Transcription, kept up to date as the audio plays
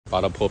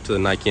About to pull up to the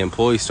Nike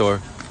employee store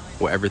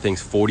where everything's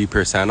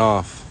 40%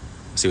 off.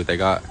 See what they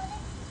got.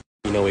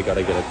 You know we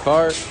gotta get a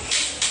cart.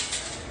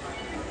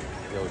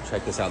 Yo,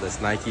 check this out.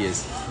 This Nike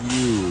is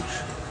huge.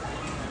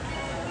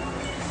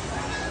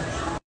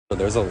 So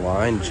there's a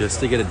line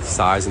just to get a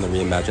size in the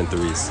Reimagined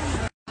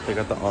 3s. They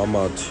got the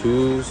Ahmad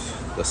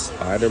 2s, the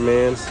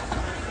Spider-Mans,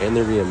 and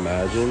the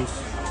Reimagined,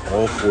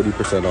 all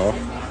 40% off.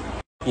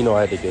 You know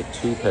I had to get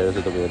 2 pairs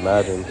of the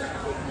Reimagined.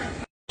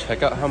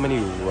 Check out how many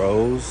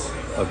rows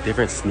of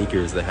different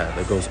sneakers they have.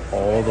 It goes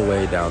all the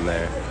way down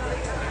there.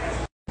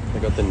 They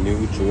got the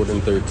new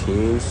Jordan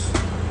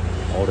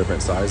 13s, all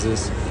different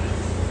sizes.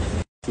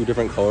 2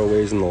 different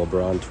colorways in the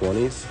LeBron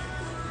 20s.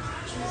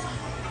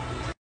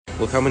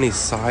 Look how many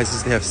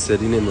sizes they have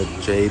sitting in the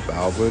J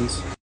Balvins.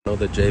 You know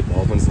the J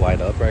Balvins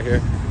light up right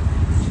here?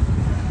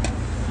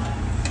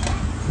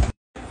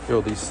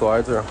 Yo, these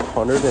slides are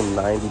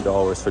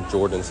 $190 for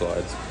Jordan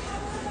slides.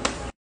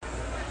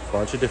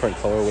 Bunch of different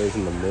colorways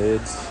in the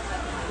mids.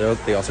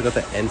 They also got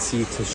the NC to